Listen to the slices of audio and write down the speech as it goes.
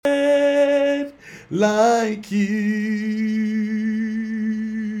like you,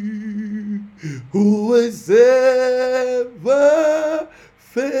 who is ever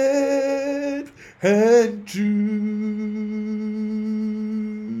faith and true.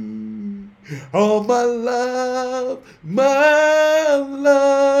 All my life,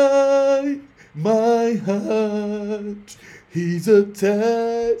 my heart is a testimony.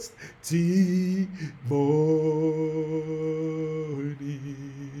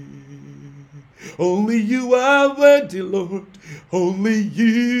 Only you are worthy, Lord. Only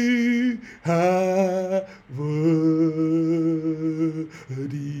you are worthy.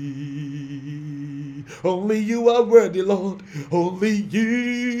 Only you are worthy, Lord. Only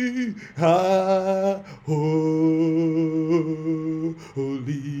you are holy.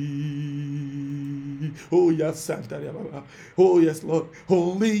 Oh, yes, Santa Baba. Oh, yes, Lord.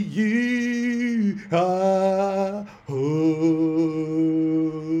 Only you are holy.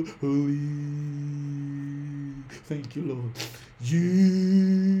 Thank you, Lord.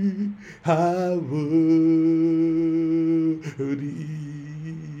 You are worthy.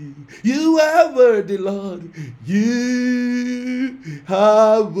 You are worthy, Lord. You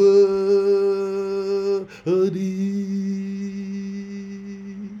are worthy.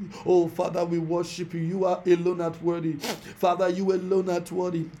 Oh, Father, we worship you. You are alone at worthy. Father, you alone at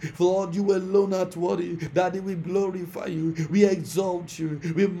worthy. Lord, you alone at worthy. Daddy, we glorify you. We exalt you.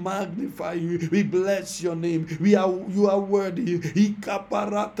 We magnify you. We bless your name. You are worthy.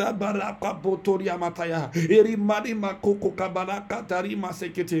 Ikaparata baraka botoria mataya. Erimari makoko kabaraka tarima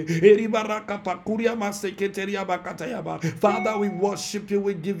sekete. Eribaraka pakuria maseketeria bakatayaba. Father, we worship you.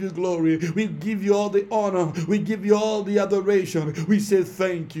 We give you glory. We give you all the honor. We give you all the adoration. We say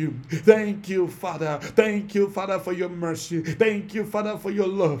thank you. Thank you, Father. Thank you, Father, for your mercy. Thank you, Father, for your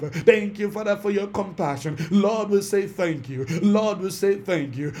love. Thank you, Father, for your compassion. Lord, we say thank you. Lord, we say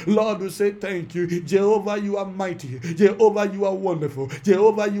thank you. Lord, we say thank you. Jehovah, you are mighty. Jehovah, you are wonderful.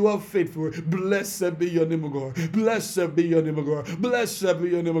 Jehovah, you are faithful. Blessed be your name, O God. Blessed be your name, O God. Blessed be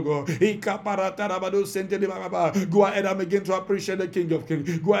your name, O God. Go ahead and begin to appreciate the King of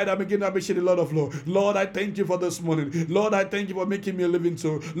Kings. Go ahead and begin to appreciate the Lord of Lords. Lord, I thank you for this morning. Lord, I thank you for making me a living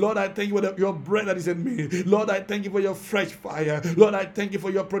soul. Lord, I thank you for your breath that is in me. Lord, I thank you for your fresh fire. Lord, I thank you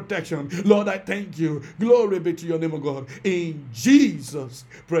for your protection. Lord, I thank you. Glory be to your name, O God. In Jesus'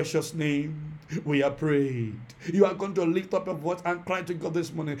 precious name, we are prayed. You are going to lift up your voice and cry to God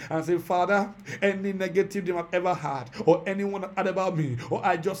this morning and say, Father, any negative dream I've ever had, or anyone had about me, or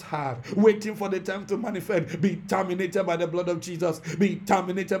I just had, waiting for the time to manifest, be terminated by the blood of Jesus. Be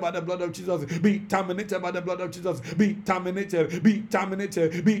terminated by the blood of Jesus. Be terminated by the blood of Jesus. Be terminated. Be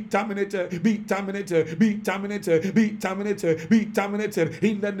terminated. Be terminated. Be terminated. Be terminated. Be terminated. Be terminated.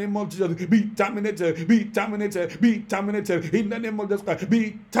 In the name of Jesus. Be terminated. Be terminated. Be terminated. In the name of Jesus Christ.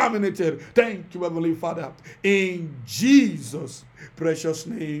 Be terminated. Thank you, Heavenly Father. In Jesus' precious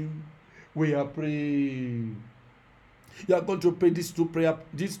name, we are praying. You are going to pray these two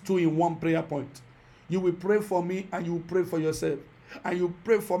in one prayer point. You will pray for me and you will pray for yourself. And you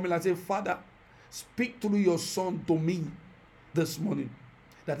pray for me and say, Father, speak through your son to me this morning.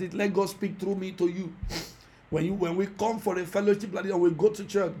 That is, let God speak through me to you. When we come for a fellowship like this and we go to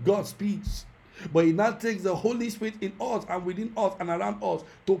church, God speaks. But it now takes the Holy Spirit in us and within us and around us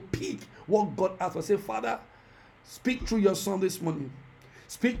to pick what God has to say. Father, speak through your son this morning.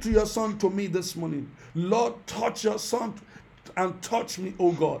 Speak to your son to me this morning. Lord, touch your son and touch me,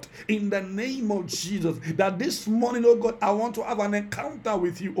 oh God, in the name of Jesus. That this morning, oh God, I want to have an encounter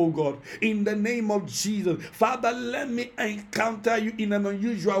with you, oh God, in the name of Jesus. Father, let me encounter you in an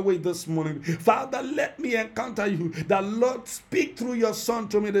unusual way this morning. Father, let me encounter you. That Lord, speak through your son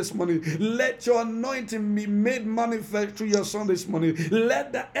to me this morning. Let your anointing be made manifest through your son this morning.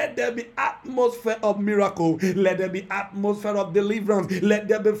 Let there be atmosphere of miracle. Let there be atmosphere of deliverance. Let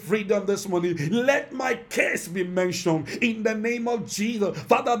there be freedom this morning. Let my case be mentioned in the name of Jesus.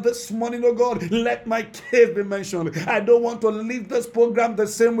 Father, this morning, oh God, let my case be mentioned. I don't want to leave this program the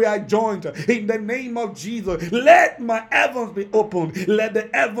same way I joined. In the name of Jesus, let my heavens be opened. Let the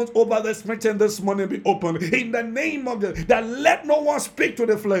heavens over this meeting this morning be opened. In the name of Jesus, that let no one speak to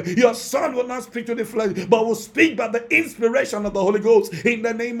the flesh. Your son will not speak to the flesh, but will speak by the inspiration of the Holy Ghost. In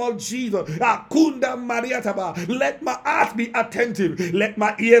the name of Jesus, Akunda Mariataba, let my heart be attentive. Let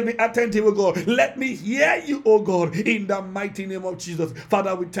my ear be attentive, oh God. Let me hear you, oh God, in the mighty name of Jesus.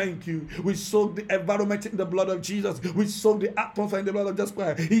 Father, we thank you. We soak the environment in the blood of Jesus. We soak the atmosphere in the blood of Jesus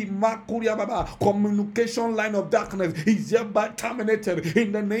Christ. Communication line of darkness is hereby terminated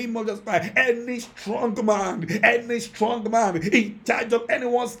in the name of Jesus Christ. Any strong man in charge of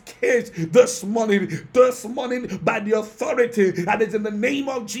anyone's case this morning by the authority that is in the name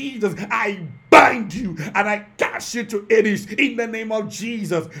of Jesus, I bind you and I cast you to Hades in the name of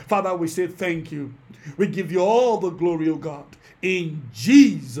Jesus. Father, we say thank you. We give you all the glory, O God. In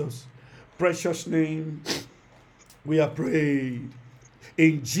Jesus' precious name, we are prayed.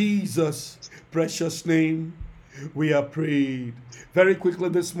 In Jesus' precious name, we are prayed. Very quickly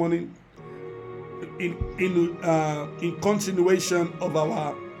this morning, in continuation of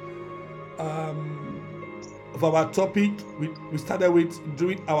our topic, we started with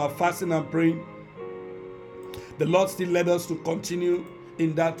doing our fasting and praying. The Lord still led us to continue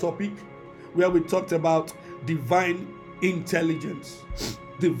in that topic where we talked about divine intelligence.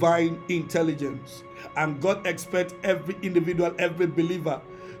 Divine intelligence. And God expects every individual, every believer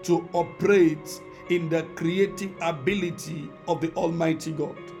to operate in the creative ability of the Almighty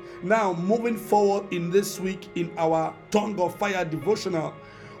God. Now, moving forward in this week in our Tongue of Fire devotional,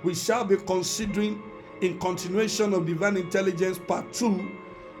 we shall be considering, in continuation of divine intelligence part 2,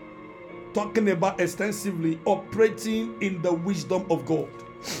 talking about extensively operating in the wisdom of God.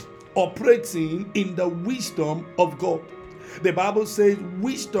 Operating in the wisdom of God. The Bible says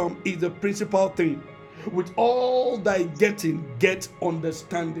wisdom is the principal thing. With all thy getting, get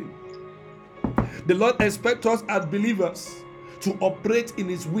understanding. The Lord expects us as believers to operate in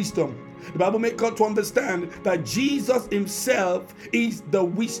His wisdom. The Bible makes us to understand that Jesus Himself is the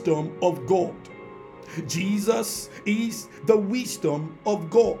wisdom of God. Jesus is the wisdom of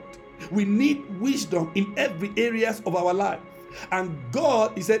God. We need wisdom in every areas of our life. And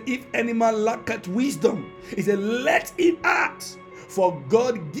God, He said, if any man lacketh wisdom, He said, let him ask. For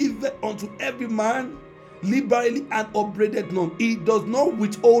God giveth unto every man liberally and upbraideth none. He does not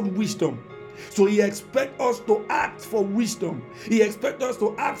withhold wisdom. So He expects us to ask for wisdom. He expects us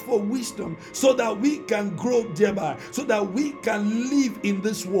to ask for wisdom so that we can grow thereby, so that we can live in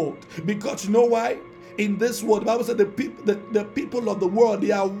this world. Because you know why? In this world, the Bible said the people of the world,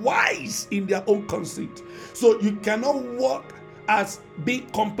 they are wise in their own conceit. So you cannot walk as being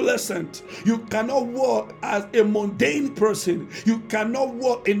complacent. You cannot walk as a mundane person. You cannot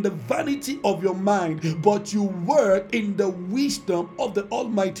walk in the vanity of your mind, but you work in the wisdom of the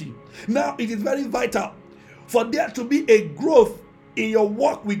Almighty. Now, it is very vital for there to be a growth in your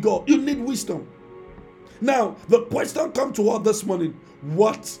walk with God. You need wisdom. Now, the question comes to us this morning: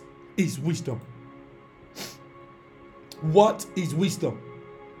 what is wisdom? What is wisdom?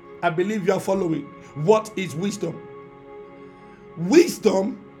 I believe you are following. What is wisdom?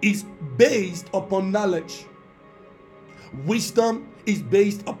 Wisdom is based upon knowledge. Wisdom is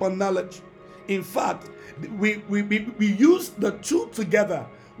based upon knowledge. In fact, we use the two together.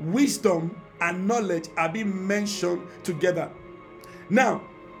 Wisdom and knowledge are being mentioned together. Now,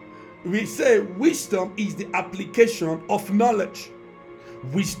 we say wisdom is the application of knowledge.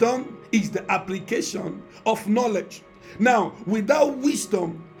 Wisdom is the application of knowledge. Now, without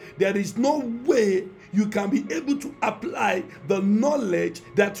wisdom, there is no way you can be able to apply the knowledge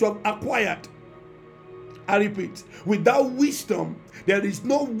that you have acquired. I repeat, without wisdom, there is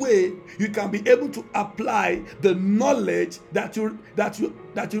no way you can be able to apply the knowledge that you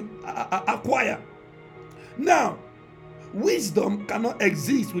acquire. Now, wisdom cannot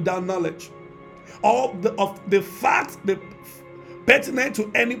exist without knowledge of the facts pertinent to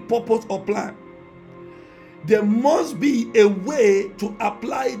any purpose or plan. There must be a way to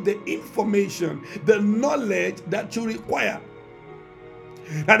apply the information, the knowledge that you require.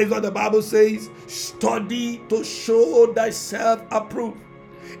 That is what the Bible says: study to show thyself approved,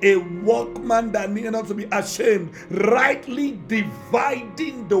 a workman that needed not to be ashamed, rightly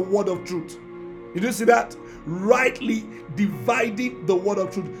dividing the word of truth. Did you see that? Rightly dividing the word of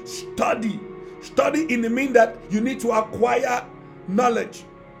truth. Study in the mean that you need to acquire knowledge.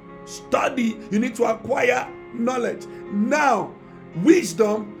 Study, you need to acquire knowledge. Now,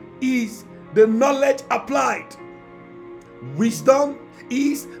 wisdom is the knowledge applied. Wisdom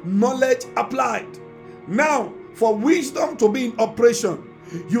is knowledge applied. Now, for wisdom to be in operation,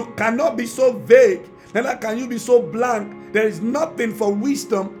 you cannot be so vague, neither can you be so blank. There is nothing for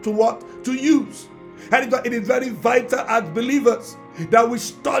wisdom to use. And it is very vital as believers that we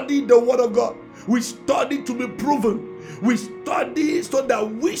study the word of God. We study to be proven. We study so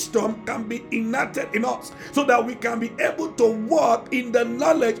that wisdom can be enacted in us, so that we can be able to walk in the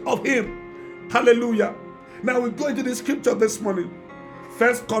knowledge of Him. Hallelujah. Now we go into the scripture this morning.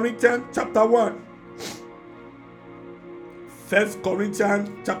 1 Corinthians chapter 1. 1 Corinthians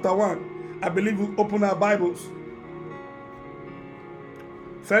chapter 1. I believe we open our Bibles.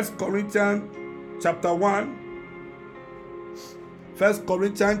 1 Corinthians chapter 1. 1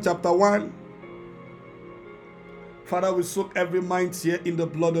 Corinthians chapter 1. Father, we soak every mind here in the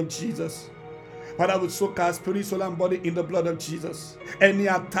blood of Jesus. Father, we soak our spirit, soul, and body in the blood of Jesus. Any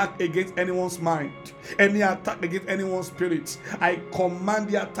attack against anyone's mind, any attack against anyone's spirit, I command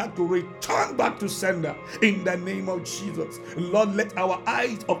the attack to return back to sender in the name of Jesus. Lord, let our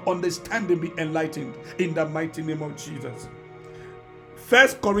eyes of understanding be enlightened in the mighty name of Jesus. 1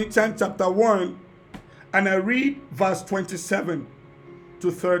 Corinthians chapter 1, and I read verse 27 to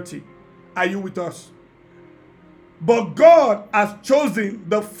 30. Are you with us? But God has chosen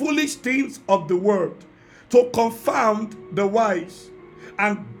the foolish things of the world to confound the wise.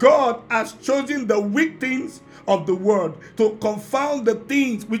 And God has chosen the weak things of the world to confound the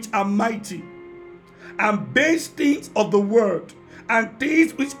things which are mighty, and base things of the world, and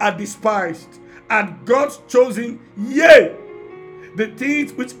things which are despised. And God's chosen, yea, the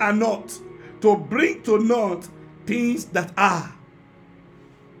things which are not, to bring to naught things that are.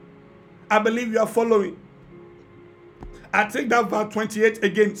 I believe you are following. I take that verse 28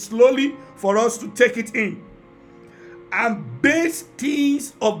 again slowly for us to take it in. And base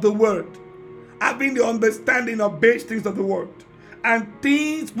things of the world, having the understanding of base things of the world, and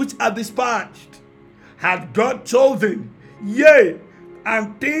things which are despised, had God chosen, yea,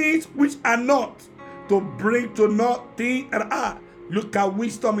 and things which are not, to bring to naught things that are. Look at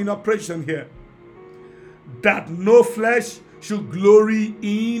wisdom in operation here. That no flesh should glory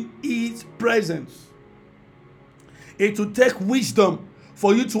in its presence. It will take wisdom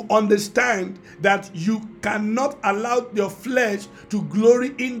for you to understand that you cannot allow your flesh to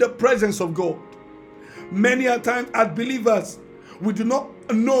glory in the presence of God. Many a times as believers, we do not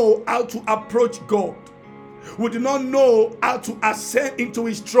know how to approach God. We do not know how to ascend into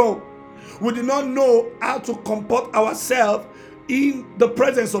His throne. We do not know how to comport ourselves in the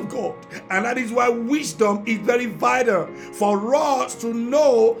presence of God. And that is why wisdom is very vital for us to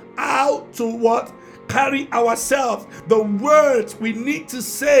know how to what? Carry ourselves, the words we need to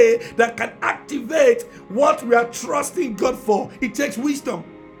say that can activate what we are trusting God for. It takes wisdom.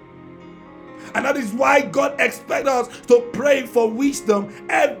 And that is why God expects us to pray for wisdom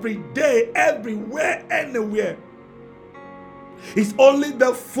every day, everywhere, anywhere. It's only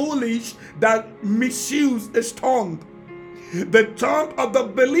the foolish that misuse his tongue. The tongue of the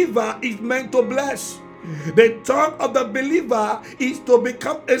believer is meant to bless. The tongue of the believer is to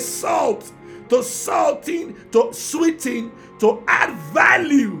become a salt, to salting, to sweeten, to add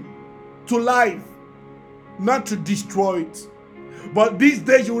value to life, not to destroy it. But these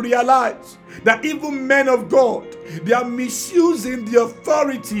days you realize that even men of God, they are misusing the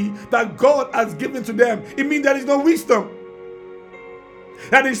authority that God has given to them. It means there is no wisdom.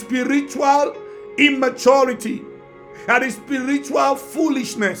 That is spiritual immaturity. That is spiritual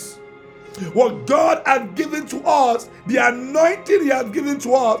foolishness. What God has given to us, the anointing He has given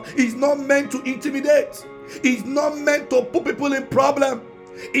to us, is not meant to intimidate. It's not meant to put people in problem.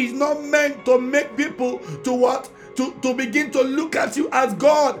 It's not meant to make people to what? To begin to look at you as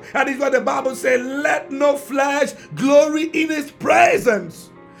God. That is what the Bible says, let no flesh glory in His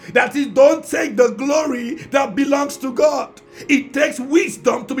presence. That is, don't take the glory that belongs to God. It takes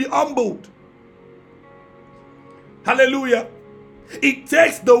wisdom to be humbled. Hallelujah. It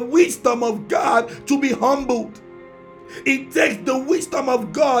takes the wisdom of God to be humbled. It takes the wisdom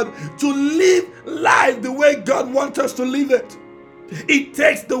of God to live life the way God wants us to live it. It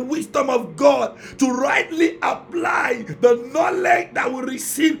takes the wisdom of God to rightly apply the knowledge that we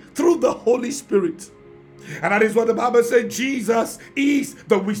receive through the Holy Spirit. And that is what the Bible says, Jesus is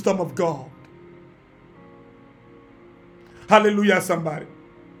the wisdom of God. Hallelujah, somebody.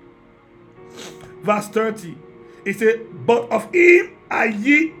 Verse 30. It said, but of Him are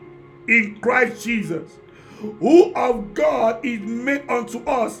ye in Christ Jesus, who of God is made unto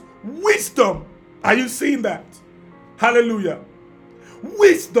us wisdom. Are you seeing that? Hallelujah.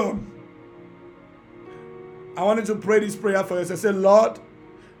 Wisdom. I wanted to pray this prayer for us. I said, Lord,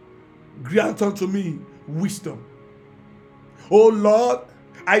 grant unto me wisdom. Oh Lord,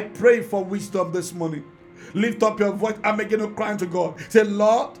 I pray for wisdom this morning. Lift up your voice and begin to cry to God. Say,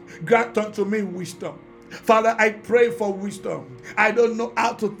 Lord, grant unto me wisdom. Father, I pray for wisdom. I don't know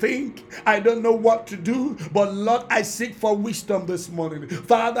how to think. I don't know what to do. But Lord, I seek for wisdom this morning.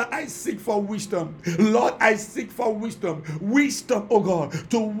 Father, I seek for wisdom. Lord, I seek for wisdom. Wisdom, oh God,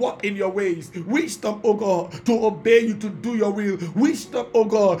 to walk in your ways. Wisdom, oh God, to obey you, to do your will. Wisdom, oh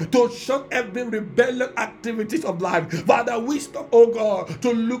God, to shun every rebellion activities of life. Father, wisdom, oh God,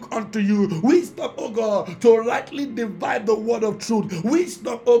 to look unto you. Wisdom, oh God, to rightly divide the word of truth.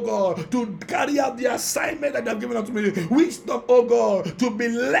 Wisdom, oh God, to carry out the assignment assignment that you have given unto me. Wisdom, oh God, to be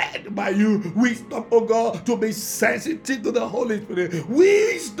led by you. Wisdom, oh God, to be sensitive to the Holy Spirit.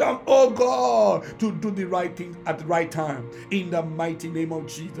 Wisdom, oh God, to do the right thing at the right time. In the mighty name of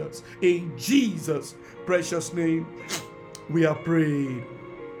Jesus. In Jesus' precious name, we are prayed.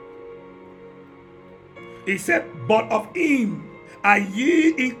 He said, but of him are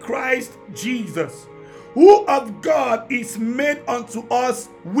ye in Christ Jesus, who of God is made unto us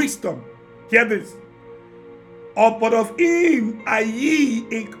wisdom. Hear this. But of him are ye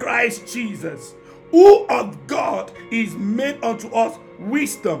in Christ Jesus, who of God is made unto us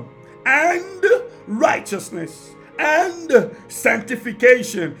wisdom and righteousness and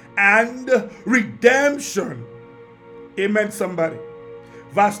sanctification and redemption. Amen, somebody.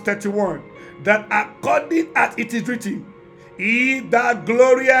 Verse 31. That according as it is written, he that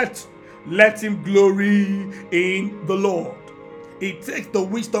glorieth, let him glory in the Lord. It takes the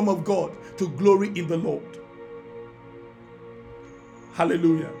wisdom of God to glory in the Lord.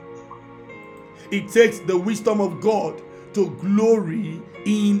 Hallelujah. It takes the wisdom of God to glory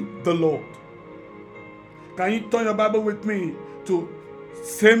in the Lord. Can you turn your Bible with me to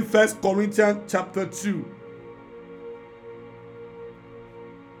same 1 Corinthians chapter 2?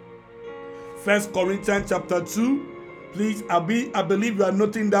 1 Corinthians chapter 2. Please, I believe you are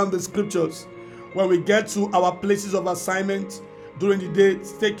noting down the scriptures. When we get to our places of assignment during the day,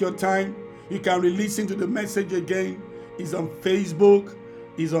 take your time. You can re-listen to the message again. It's on Facebook.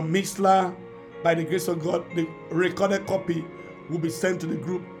 It's on Mixlr. By the grace of God, the recorded copy will be sent to the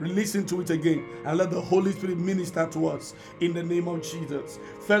group. Listen to it again and let the Holy Spirit minister to us in the name of Jesus.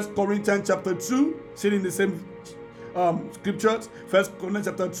 1 Corinthians chapter 2, sitting in the same scriptures, 1 Corinthians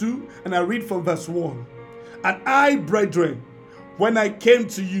chapter 2, and I read from verse 1. And I, brethren, when I came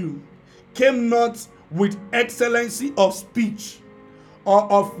to you, came not with excellency of speech or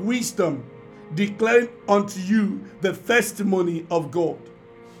of wisdom, declaring unto you the testimony of God.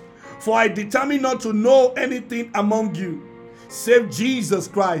 For I determined not to know anything among you, save Jesus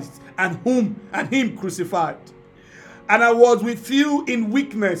Christ and him crucified. And I was with you in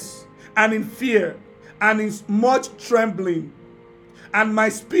weakness and in fear and in much trembling. And my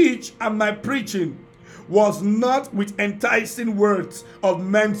speech and my preaching was not with enticing words of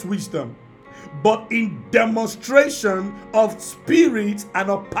men's wisdom, but in demonstration of spirit and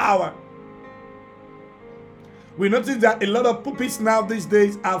of power. We notice that a lot of pulpits now these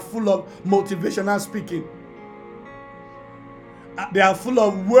days are full of motivational speaking. They are full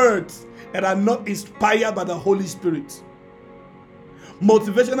of words that are not inspired by the Holy Spirit.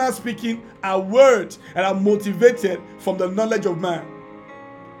 Motivational speaking are words that are motivated from the knowledge of man.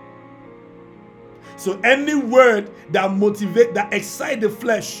 So any word that motivate, that excite the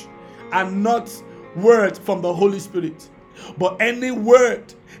flesh, are not words from the Holy Spirit. But any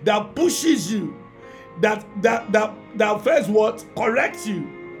word that pushes you, that first word corrects you,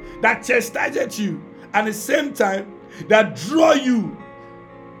 that chastises you, and at the same time that draw you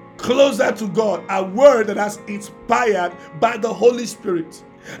closer to God, a word that has inspired by the Holy Spirit.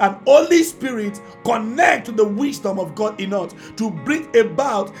 And Holy Spirit connect to the wisdom of God in us to bring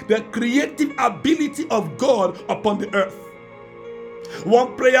about the creative ability of God upon the earth.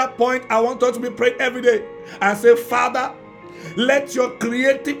 One prayer point I want us to be praying every day and say, Father, let your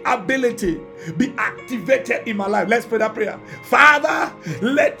creative ability be activated in my life. Let's pray that prayer. Father,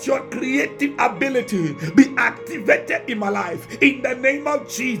 let your creative ability be activated in my life. In the name of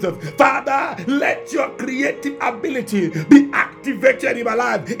Jesus. Father, let your creative ability be activated in my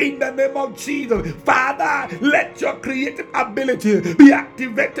life. In the name of Jesus. Father, let your creative ability be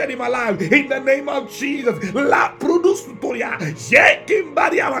activated in my life. In the name of Jesus. La produsutoria. Jekim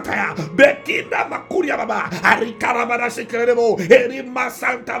bariamataya. Bekinda makuria baba. Arikarabada sekerebo. Erima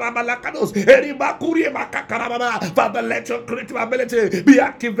santa babalakados. Father, let your creative ability be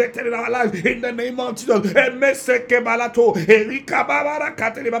activated in our lives in the name of Jesus. Father,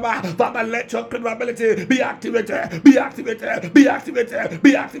 let your creative ability be activated, be activated, be activated,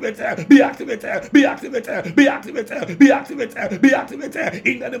 be activated, be activated, be activated, be activated, be activated, be activated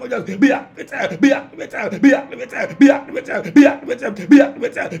in the name of Jesus. Be activated, be activated, be activated, be activated, be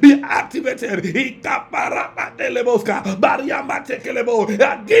activated, be activated, be activated.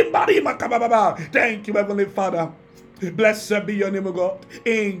 Thank you, Heavenly Father. Blessed be your name, O God.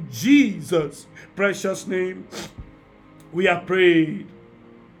 In Jesus' precious name, we are prayed.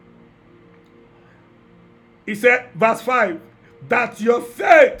 He said, verse 5, that your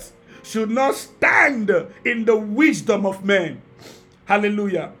faith should not stand in the wisdom of men.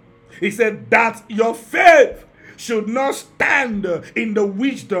 Hallelujah. He said that your faith should not stand in the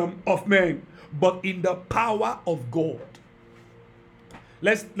wisdom of men, but in the power of God.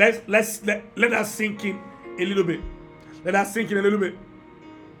 Let that sink in a little bit. Let that sink in a little bit.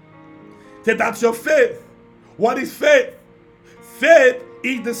 Say that's your faith. What is faith? Faith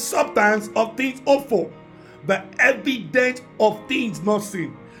is the substance of things hoped for, the evidence of things not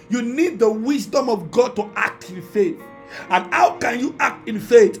seen. You need the wisdom of God to act in faith. And how can you act in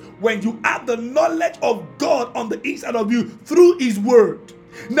faith when you have the knowledge of God on the inside of you through His Word?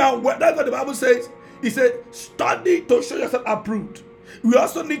 Now, that's what the Bible says. It said, study to show yourself approved. We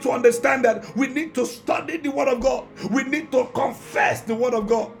also need to understand that we need to study the Word of God. We need to confess the Word of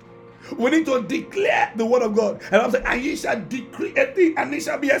God. We need to declare the Word of God. And I'm saying, and ye shall decree a thing, and it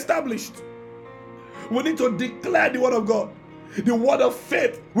shall be established. We need to declare the Word of God, the Word of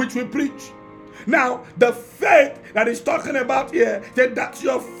faith which we preach. Now, the faith that is talking about here, that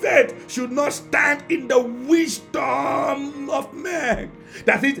your faith should not stand in the wisdom of man.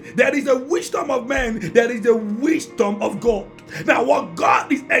 That is, there is a wisdom of man, there is a wisdom of God. Now, what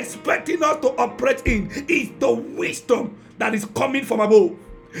God is expecting us to operate in is the wisdom that is coming from above.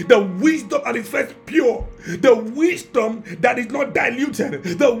 The wisdom that is first pure, the wisdom that is not diluted,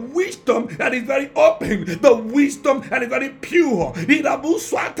 the wisdom that is very open, the wisdom that is very pure. I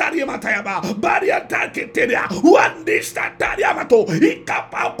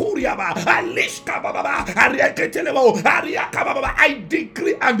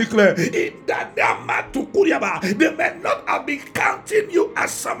decree and declare in the they may not have been counting you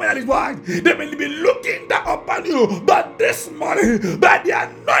as someone that is wise. They may be looking down upon you, but this morning, by the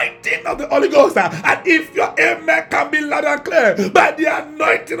anointing of the Holy Ghost, and if your amen can be loud and clear, by the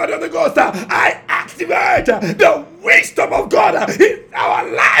anointing of the Holy Ghost, I activate the wisdom of God in our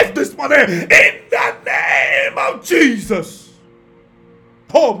life this morning, in the name of Jesus.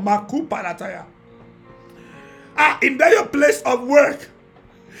 Oh, Makuparataya. In your place of work,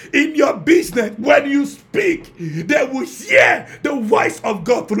 in your business, when you speak, they will hear the voice of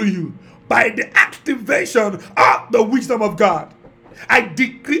God through you by the activation of the wisdom of God. I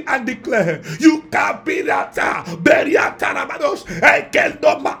decree and declare, you can be that Beriatanabados,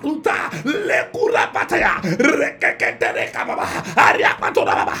 Ekendo Makuta, Lekura Pataya, Reketerekababa,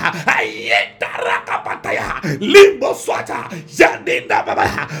 Ariapatonababa, Ayetarakapataya, Limbo Swata, Yandinda Baba,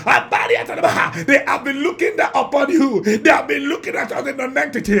 Abariatanaba. They have been looking upon you, they have been looking at us in the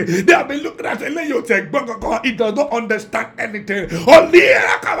entity, they have been looking at the it does not understand anything.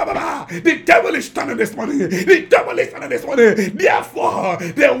 The devil is standing this morning, the devil is standing this morning. Therefore,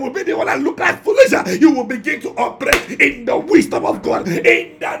 they will be the one that look like foolish. You will begin to operate in the wisdom of God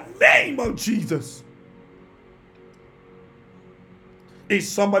in the name of Jesus. Is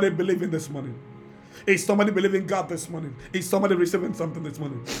somebody believing this morning? Is somebody believing God this morning? Is somebody receiving something this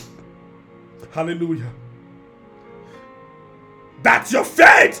morning? Hallelujah. That your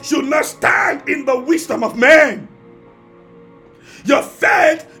faith should not stand in the wisdom of man. Your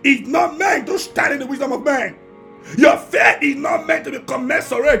faith is not meant to stand in the wisdom of man. Your faith is not meant to be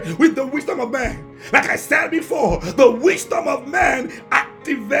commensurate with the wisdom of man. Like I said before, the wisdom of man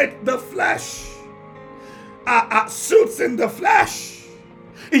activates the flesh, suits in the flesh.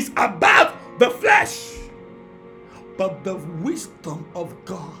 It's about the flesh. But the wisdom of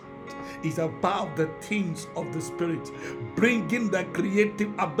God is about the things of the Spirit, bringing the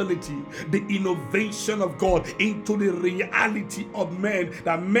creative ability, the innovation of God into the reality of men.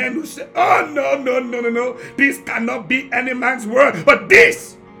 That men will say, oh, no, this cannot be any man's word, but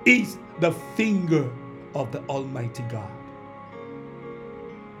this is the finger of the Almighty God.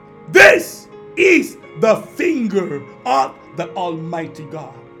 This is the finger of the Almighty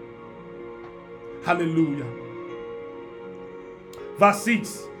God. Hallelujah. Verse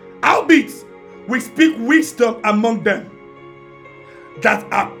 6. Howbeit, we speak wisdom among them that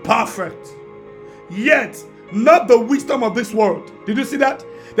are perfect, yet not the wisdom of this world. Did you see that?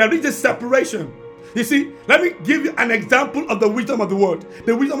 There is a separation. You see, let me give you an example of the wisdom of the world.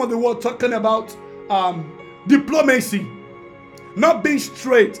 The wisdom of the world talking about diplomacy, not being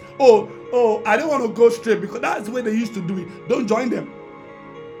straight. Oh, I don't want to go straight because that's the way they used to do it. Don't join them.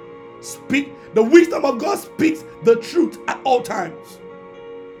 Speak. The wisdom of God speaks the truth at all times.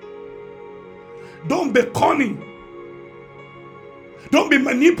 Don't be cunning. Don't be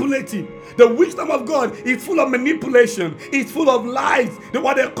manipulative. The wisdom of God is full of manipulation. It's full of lies.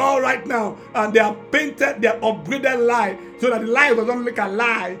 What they call right now, and they have painted their upgraded lie so that the lie doesn't look a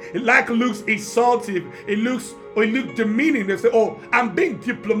lie. It looks insultive. It looks demeaning. They say, "Oh, I'm being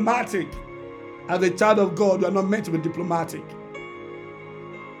diplomatic." As a child of God, you are not meant to be diplomatic.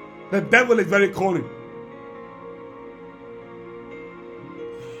 The devil is very cunning.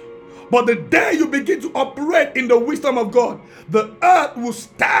 But the day you begin to operate in the wisdom of God, the earth will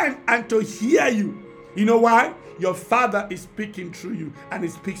stand and to hear you. You know why? Your Father is speaking through you, and He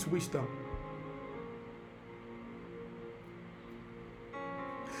speaks wisdom.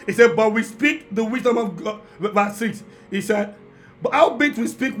 He said, but we speak the wisdom of God. Verse 6, he said, but howbeit we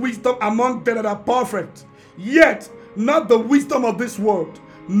speak wisdom among them that are perfect, yet not the wisdom of this world,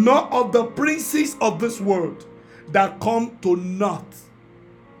 nor of the princes of this world that come to naught.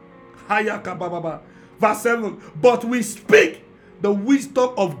 Verse 7, but we speak the wisdom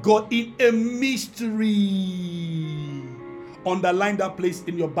of God in a mystery. Underline that place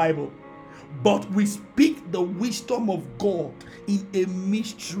in your Bible. But we speak the wisdom of God in a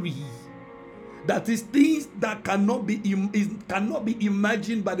mystery. That is things that cannot be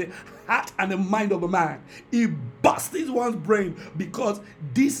imagined by the heart and the mind of a man. It busts one's brain because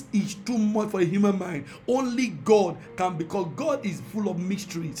this is too much for a human mind. Only God can, because God is full of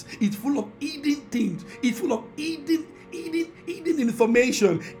mysteries. It's full of hidden things. It's full of hidden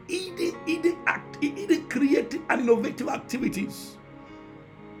information, hidden creative and innovative activities.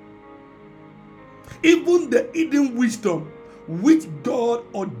 Even the hidden wisdom which God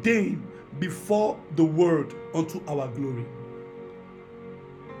ordained before the world unto our glory.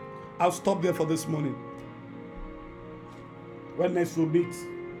 I'll stop there for this morning. When next we'll meet,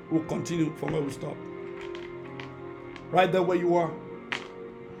 we'll continue from where we stopped. Right there where you are,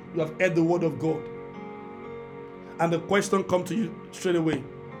 you have heard the word of God. And the question comes to you straight away.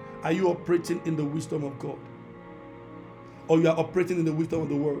 Are you operating in the wisdom of God? Or you are operating in the wisdom of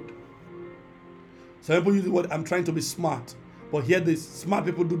the world? Some people use the word, I'm trying to be smart. But hear this, smart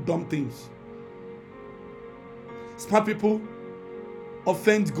people do dumb things. Smart people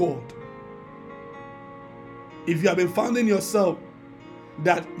offend God. If you have been finding yourself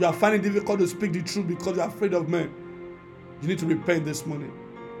that you are finding it difficult to speak the truth because you are afraid of men, you need to repent this morning.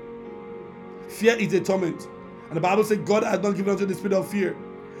 Fear is a torment. And the Bible says God has not given us the spirit of fear,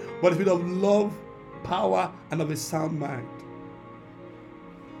 but the spirit of love, power, and of a sound mind.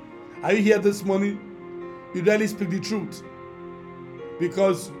 Are you here this morning? You rarely speak the truth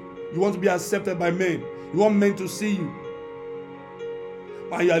because you want to be accepted by men. You want men to see you.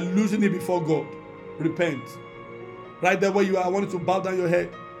 And you are losing it before God. Repent. Right there where you are, I want you to bow down your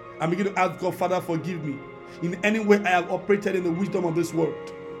head and begin to ask God, Father, forgive me. In any way I have operated in the wisdom of this world.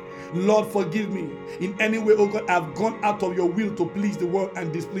 Lord, forgive me. In any way, oh God, I have gone out of your will to please the world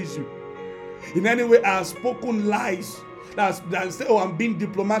and displease you. In any way, I have spoken lies that say, oh, I'm being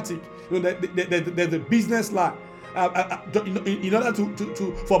diplomatic. You know, there's a business lie. In order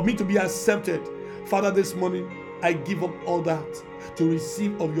for me to be accepted, Father, this morning I give up all that to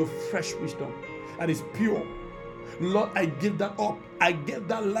receive of your fresh wisdom that is pure. Lord, I give that up. I give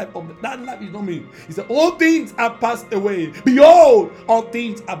that life up. That life is not me. He said, all things are passed away. Behold, all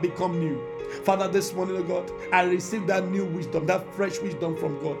things are become new. Father, this morning, oh God, I receive that new wisdom, that fresh wisdom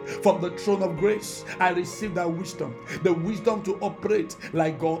from God, from the throne of grace. I receive that wisdom, the wisdom to operate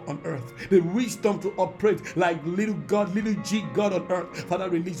like God on earth, the wisdom to operate like little God, little G God on earth. Father,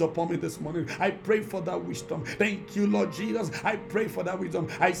 release upon me this morning. I pray for that wisdom. Thank you, Lord Jesus. I pray for that wisdom.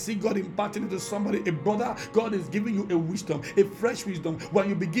 I see God imparting it to somebody, a brother. God is giving you a wisdom, a fresh wisdom. When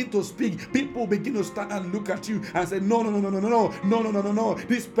you begin to speak, people begin to stand and look at you and say, no.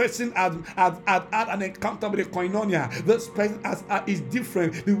 This person has had an encounter with a koinonia. This person is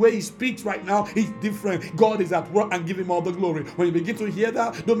different. The way he speaks right now is different. God is at work and give him all the glory. When you begin to hear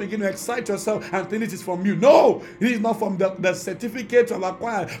that, don't begin to excite yourself and think it is from you. No, it is not from the certificate of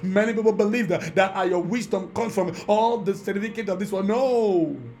acquired. Many people believe that your wisdom comes from all the certificate of this one.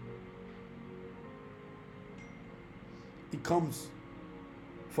 No. It comes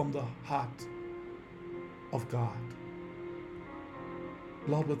from the heart of God.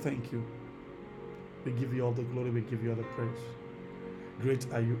 Lord, we thank you. We give you all the glory. We give you all the praise. Great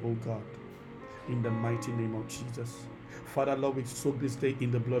are you, O God, in the mighty name of Jesus. Father, Lord, we soak this day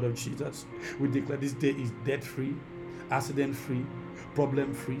in the blood of Jesus. We declare this day is debt-free, accident-free,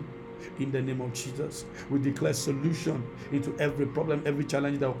 problem-free. In the name of Jesus, we declare solution into every problem, every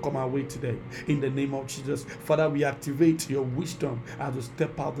challenge that will come our way today. In the name of Jesus, Father, we activate your wisdom as we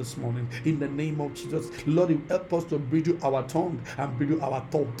step out this morning. In the name of Jesus, Lord, you help us to bridle our tongue and bridle our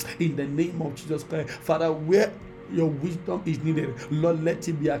thoughts. In the name of Jesus Christ, Father, where your wisdom is needed, Lord, let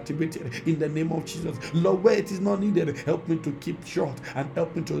it be activated in the name of Jesus. Lord, where it is not needed, help me to keep short and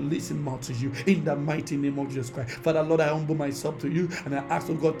help me to listen more to you in the mighty name of Jesus Christ. Father, Lord, I humble myself to you and I ask,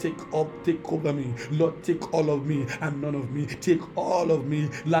 oh God, take over me. Lord, take all of me and none of me. Take all of me,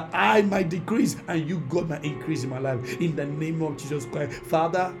 that I might decrease and you, God, might increase in my life in the name of Jesus Christ.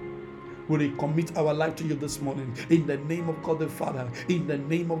 Father, We recommit our life to you this morning. In the name of God the Father, in the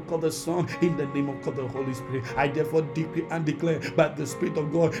name of God the Son, in the name of God the Holy Spirit. I therefore decree and declare by the Spirit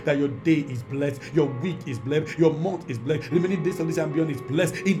of God that your day is blessed, your week is blessed, your month is blessed, the remaining days of this and beyond is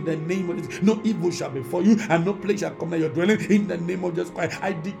blessed. In the name of Jesus, no evil shall befall you, and no plague shall come near your dwelling. In the name of Jesus Christ,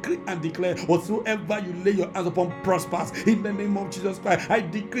 I decree and declare whatsoever you lay your hands upon prospers. In the name of Jesus Christ, I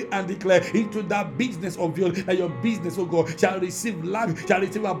decree and declare into that business of yours that your business, oh God, shall receive life, shall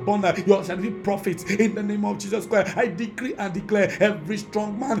receive abundance, you shall receive profits. In the name of Jesus Christ, I decree and declare every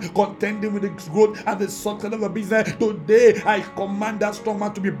strong man contending with the growth and the success of a business, today I command that strong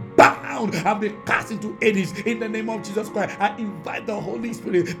man to be bound and be cast into Hades. In the name of Jesus Christ, I invite the Holy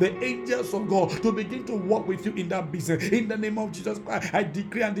Spirit, the angels of God, to begin to work with you in that business. In the name of Jesus Christ, I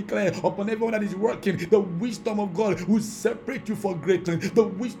decree and declare upon everyone that is working, the wisdom of God will separate you for greatness. The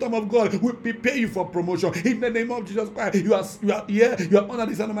wisdom of God will prepare you for promotion. In the name of Jesus Christ, you are here, you are under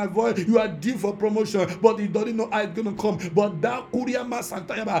the sound of my voice, you are due for promotion, but you don't know how it's going to come. But that Kuriyama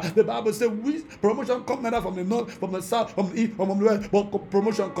Santayaba, the Bible says, promotion comes neither from the north, from the south, from the east, from the west, but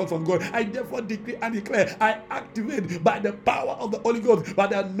promotion comes from God. I therefore decree and declare, I activate by the power of the Holy Ghost, by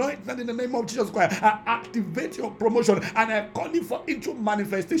the anointing in the name of Jesus Christ, I activate your promotion and I call it for into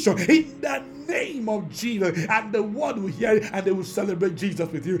manifestation in the name of Jesus. And the world will hear it and they will celebrate Jesus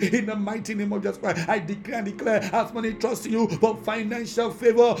with you. In the mighty name of Jesus Christ, I declare and declare, as many trust in you for financial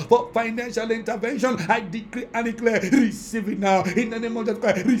favor, for financial intervention, I decree and declare, receive it now. In the name of Jesus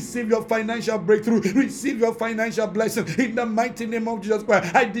Christ, receive your financial breakthrough, receive your financial blessing. In the mighty name of Jesus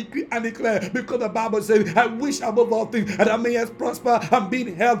Christ, I decree and declare, because the Bible says, I wish above all things that I may prosper and be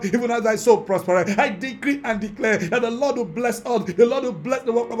in health, even as I so prosper. I decree and declare that the Lord will bless us, the Lord will bless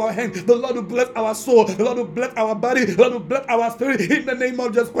the work of our hands, the Lord will bless our soul, the Lord will bless our body, the Lord will bless our spirit. In the name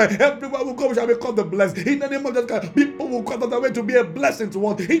of Jesus Christ, everywhere we go shall be called the blessed. In the name of Jesus Christ, people will come the way to be a blessing to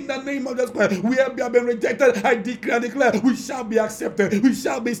us. In the name of Jesus Christ, we have been rejected. I decree and declare, we shall be accepted, we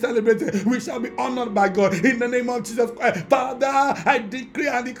shall be celebrated, we shall be honored by God. In the name of Jesus Christ, Father, I decree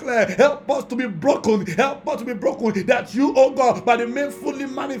and declare, help us to be broken, help us to be broken, that you, oh God, by the name fully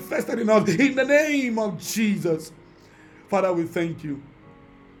manifested in us. In the name of Jesus, Father, we thank you.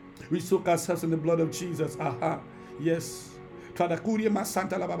 We soak ourselves in the blood of Jesus. Yes.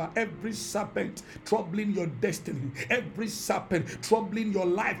 Every serpent troubling your destiny, every serpent troubling your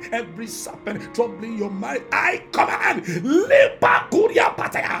life, every serpent troubling your mind, I command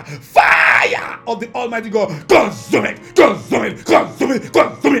fire of the Almighty God, consume it, consume it, consume it,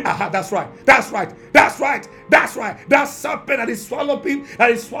 consume it. That's right, that's right, that's right, that's right. That serpent that is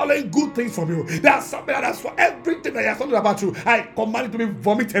swallowing good things from you, that serpent that has everything that has talking about you, I command it to be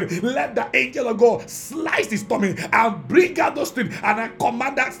vomited. Let the angel of God slice his stomach and bring out those things, and I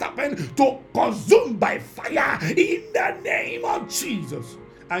command that serpent to consume by fire in the name of Jesus.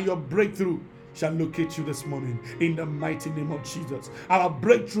 And your breakthrough shall locate you this morning in the mighty name of Jesus. Our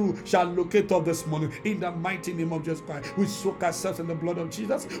breakthrough shall locate us this morning in the mighty name of Jesus Christ. We soak ourselves in the blood of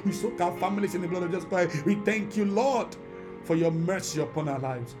Jesus. We soak our families in the blood of Jesus Christ. We thank you, Lord, for your mercy upon our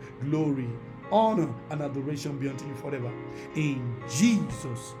lives. Glory, honor, and adoration be unto you forever. In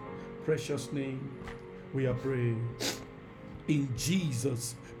Jesus' precious name, we are praying. In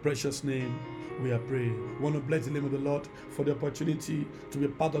Jesus' precious name, we are praying. We want to bless the name of the Lord for the opportunity to be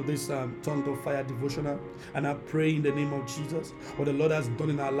part of this Tongue of Fire devotional. And I pray in the name of Jesus, what the Lord has done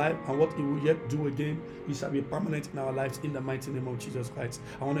in our life and what He will yet do again, it shall be permanent in our lives in the mighty name of Jesus Christ.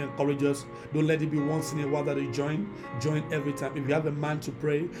 I want to encourage us, don't let it be once in a while that you join every time. If you have a man to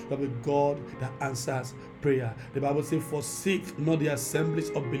pray, you have a God that answers prayer. The Bible says, forsake not the assemblies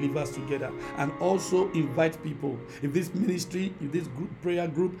of believers together, and also invite people. If this ministry, if this prayer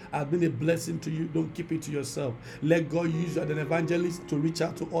group has been a blessing to you, don't keep it to yourself. Let God use you as an evangelist to reach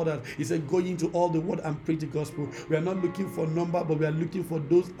out to others. He said, go into all the world and preach the gospel. We are not looking for number, but we are looking for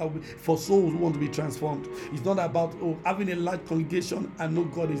those, for souls who want to be transformed. It's not about having a large congregation and no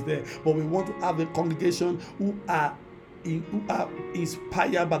God is there, but we want to have a congregation who are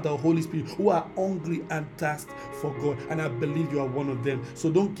inspired by the Holy Spirit, who are hungry and thirst for God, and I believe you are one of them. So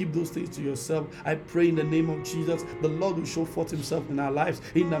don't keep those things to yourself. I pray in the name of Jesus, the Lord will show forth Himself in our lives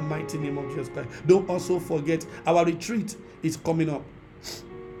in the mighty name of Jesus Christ. Don't also forget, our retreat is coming up.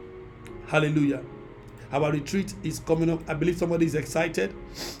 Hallelujah. Our retreat is coming up. I believe somebody is excited.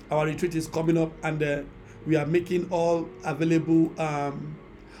 Our retreat is coming up, and we are making all available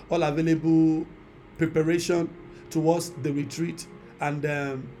preparation towards the retreat. And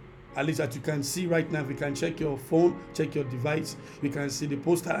at least that you can see right now, if you can check your phone, check your device, you can see the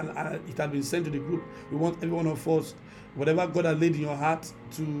poster, and it has been sent to the group. We want every one of us, whatever God has laid in your heart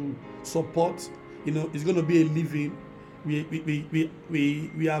to support, it's going to be a living.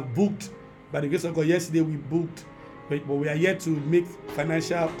 We have booked By the grace of God, yesterday we booked, but we are yet to make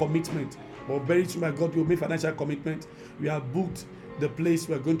financial commitment. But very soon, by God, we will make financial commitment. We have booked the place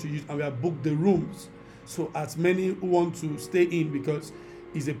we are going to use, and we have booked the rooms. So as many who want to stay in, because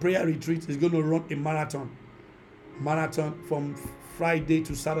it's a prayer retreat, it's going to run a marathon from Friday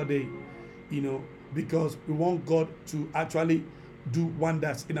to Saturday, because we want God to actually do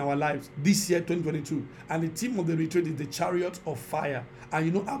wonders in our lives this year, 2022. And the theme of the retreat is the chariot of fire. And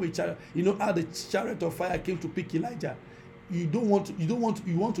you know how the chariot of fire came to pick Elijah. You want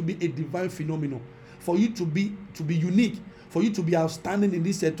to be a divine phenomenon. For you to be unique, for you to be outstanding in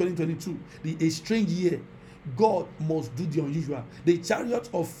this year 2022, a strange year, God must do the unusual. The chariot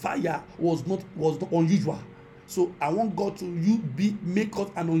of fire was not unusual. So I want God to make us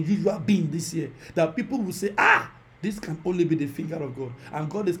an unusual being this year, that people will say, this can only be the finger of God, and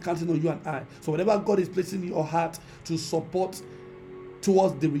God is counting on you and I. So whatever God is placing in your heart to support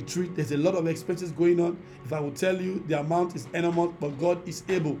towards the retreat, there's a lot of expenses going on. If I will tell you, the amount is enormous, but God is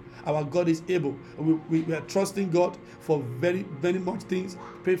able. Our God is able. We are trusting God for very, very much things.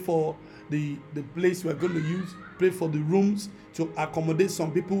 Pray for the place we are going to use. Pray for the rooms to accommodate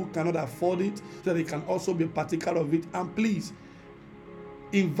some people who cannot afford it, so that they can also be partaker of it. And please,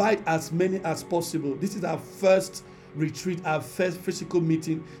 invite as many as possible. This is our first retreat, our first physical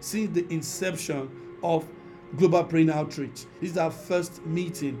meeting since the inception of Global Praying Outreach. This is our first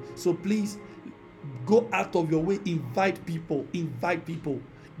meeting. So please go out of your way, invite people.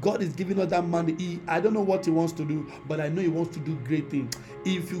 God is giving us that money. I don't know what he wants to do, but I know he wants to do great things.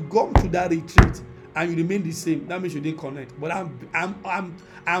 If you go to that retreat and you remain the same, that means you didn't connect. But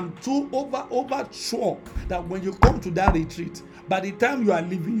I'm too over sure that when you come to that retreat, by the time you are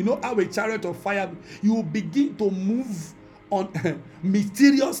leaving, you know how a chariot of fire, you will begin to move on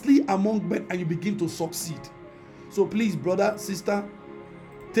mysteriously among men, and you begin to succeed. So please, brother, sister,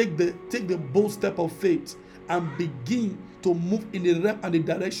 take the bold step of faith and begin to move in the realm and the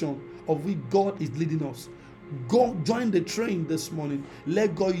direction of which God is leading us. Go join the train this morning.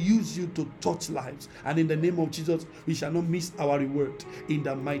 Let God use you to touch lives. And in the name of Jesus, we shall not miss our reward. In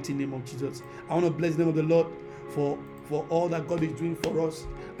the mighty name of Jesus. I want to bless the name of the Lord for all that God is doing for us.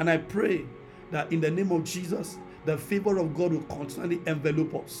 And I pray that in the name of Jesus, the favor of God will constantly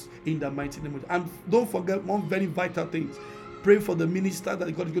envelop us in the mighty name of Jesus. And don't forget one very vital thing. Pray for the minister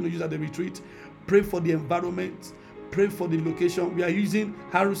that God is going to use at the retreat. Pray for the environment. Pray for the location. We are using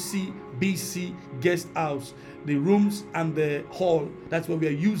RCBC Guest House, the rooms and the hall. That's what we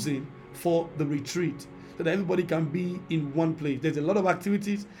are using for the retreat, so that everybody can be in one place. There's a lot of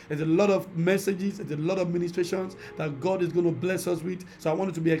activities, there's a lot of messages, there's a lot of ministrations that God is going to bless us with. So I want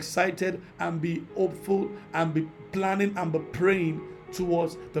you to be excited and be hopeful and be planning and be praying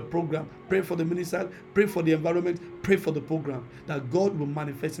towards the program. Pray for the minister, pray for the environment, pray for the program, that God will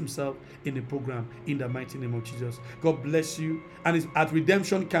manifest himself in the program in the mighty name of Jesus. God bless you. And it's at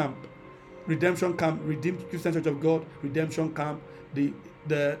Redemption Camp, Redeemed Christian Church of God, Redemption Camp. The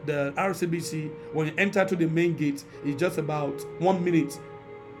RCBC, when you enter to the main gate, is just about 1 minute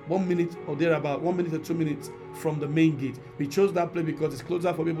or thereabout, 1 minute or 2 minutes from the main gate. We chose that place because it's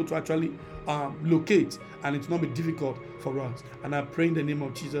closer for people to actually locate, and it's not be difficult for us. And I pray in the name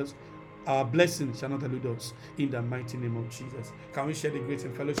of Jesus, our blessing shall not elude us in the mighty name of Jesus. Can we share the grace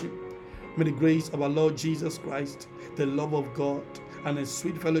and fellowship? May the grace of our Lord Jesus Christ, the love of God, and the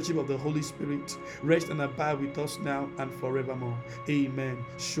sweet fellowship of the Holy Spirit rest and abide with us now and forevermore. Amen.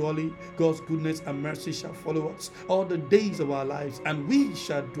 Surely God's goodness and mercy shall follow us all the days of our lives, and we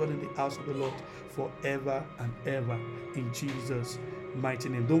shall dwell in the house of the Lord forever and ever. In Jesus' mighty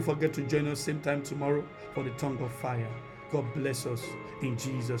name. Don't forget to join us same time tomorrow for the Tongue of Fire. God bless us in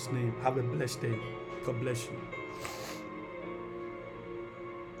Jesus' name. Have a blessed day. God bless you.